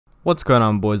What's going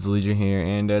on, boys? Eliegent here,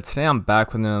 and today I'm back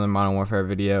with another Modern Warfare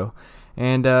video.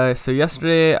 And so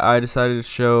yesterday I decided to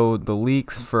show the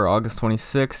leaks for August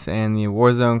 26th and the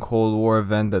Warzone Cold War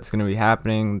event that's going to be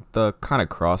happening, the kind of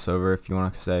crossover if you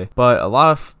want to say. But a lot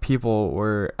of people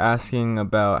were asking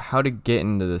about how to get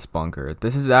into this bunker.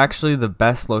 This is actually the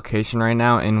best location right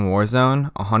now in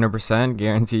Warzone, 100%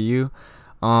 guarantee you.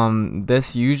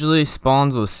 This usually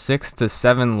spawns with 6 to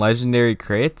 7 legendary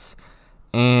crates,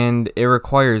 and it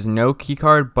requires no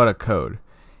keycard but a code.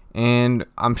 And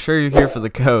I'm sure you're here for the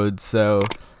code, so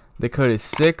the code is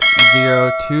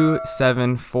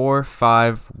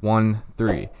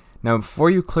 602745513. Now before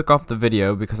you click off the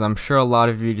video, because I'm sure a lot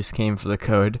of you just came for the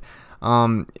code,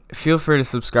 feel free to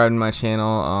subscribe to my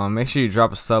channel. Make sure you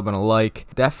drop a sub and a like.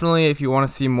 Definitely, if you want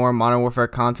to see more Modern Warfare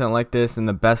content like this and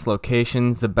the best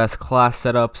locations, the best class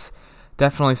setups,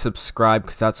 definitely subscribe,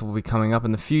 because that's what will be coming up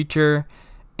in the future.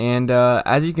 And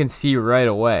as you can see right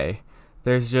away,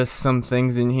 there's just some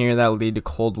things in here that lead to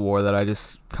Cold War that I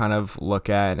just kind of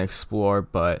look at and explore.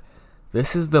 But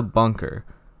this is the bunker.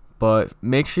 But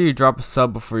make sure you drop a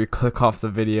sub before you click off the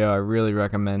video. I really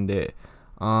recommend it.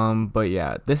 But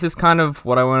yeah, this is kind of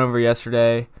what I went over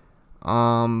yesterday.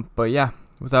 But yeah,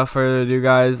 without further ado,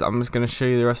 guys, I'm just going to show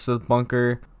you the rest of the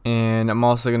bunker. And I'm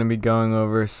also going to be going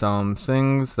over some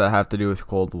things that have to do with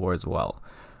Cold War as well.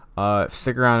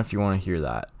 Stick around if you want to hear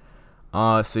that.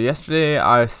 So yesterday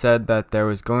I said that there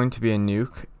was going to be a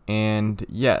nuke, and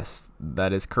yes,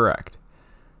 that is correct.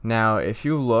 Now if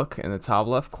you look in the top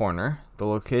left corner, the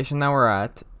location that we're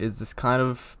at is this kind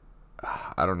of,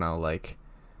 I don't know, like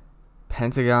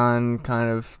Pentagon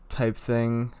kind of type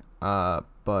thing,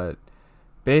 but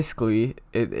basically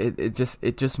it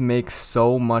just makes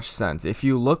so much sense. If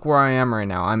you look where I am right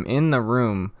now, I'm in the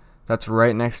room that's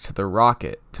right next to the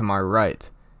rocket to my right.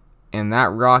 And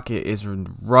that rocket is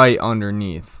right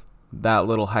underneath that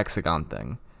little hexagon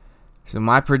thing. So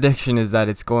my prediction is that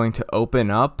it's going to open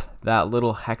up, that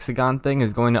little hexagon thing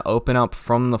is going to open up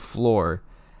from the floor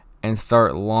and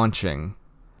start launching.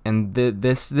 And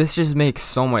this just makes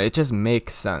so much, it just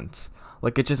makes sense.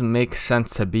 Like, it just makes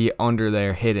sense to be under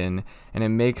there hidden, and it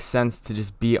makes sense to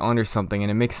just be under something,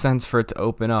 and it makes sense for it to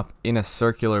open up in a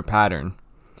circular pattern.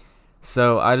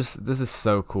 So this is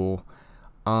so cool.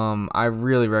 I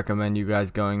really recommend you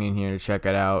guys going in here to check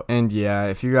it out. And yeah,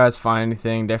 if you guys find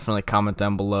anything, definitely comment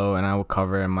down below and I will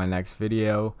cover it in my next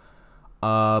video.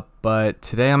 But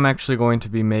today I'm actually going to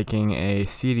be making a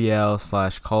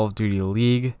CDL / Call of Duty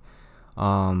League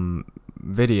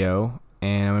video,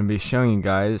 and I'm going to be showing you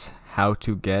guys how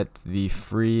to get the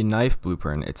free knife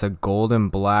blueprint. It's a gold and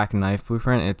black knife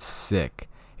blueprint. It's sick.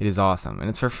 It is awesome, and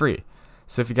it's for free.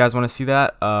 So if you guys want to see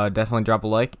that, definitely drop a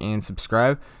like and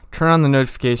subscribe. Turn on the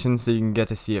notifications so you can get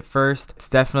to see it first. It's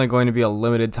definitely going to be a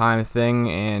limited time thing,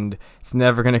 and it's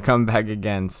never going to come back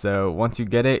again. So once you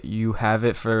get it, you have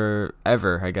it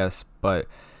forever, I guess. But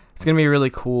it's going to be really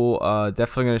cool.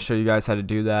 Definitely going to show you guys how to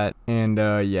do that. And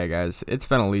yeah, guys, it's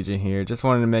been Eliegent here. Just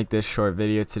wanted to make this short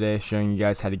video today showing you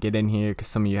guys how to get in here, because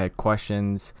some of you had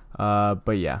questions.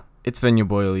 But yeah, it's been your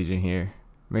boy Eliegent here.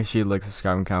 Make sure you like,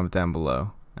 subscribe, and comment down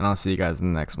below. And I'll see you guys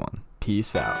in the next one.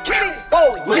 Peace out.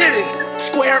 Oh, hit it.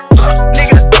 Square up,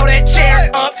 nigga, throw that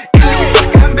chair up.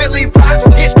 You fucking Billy Rock,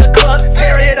 hit the club,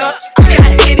 tear it up. I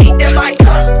got Henny in my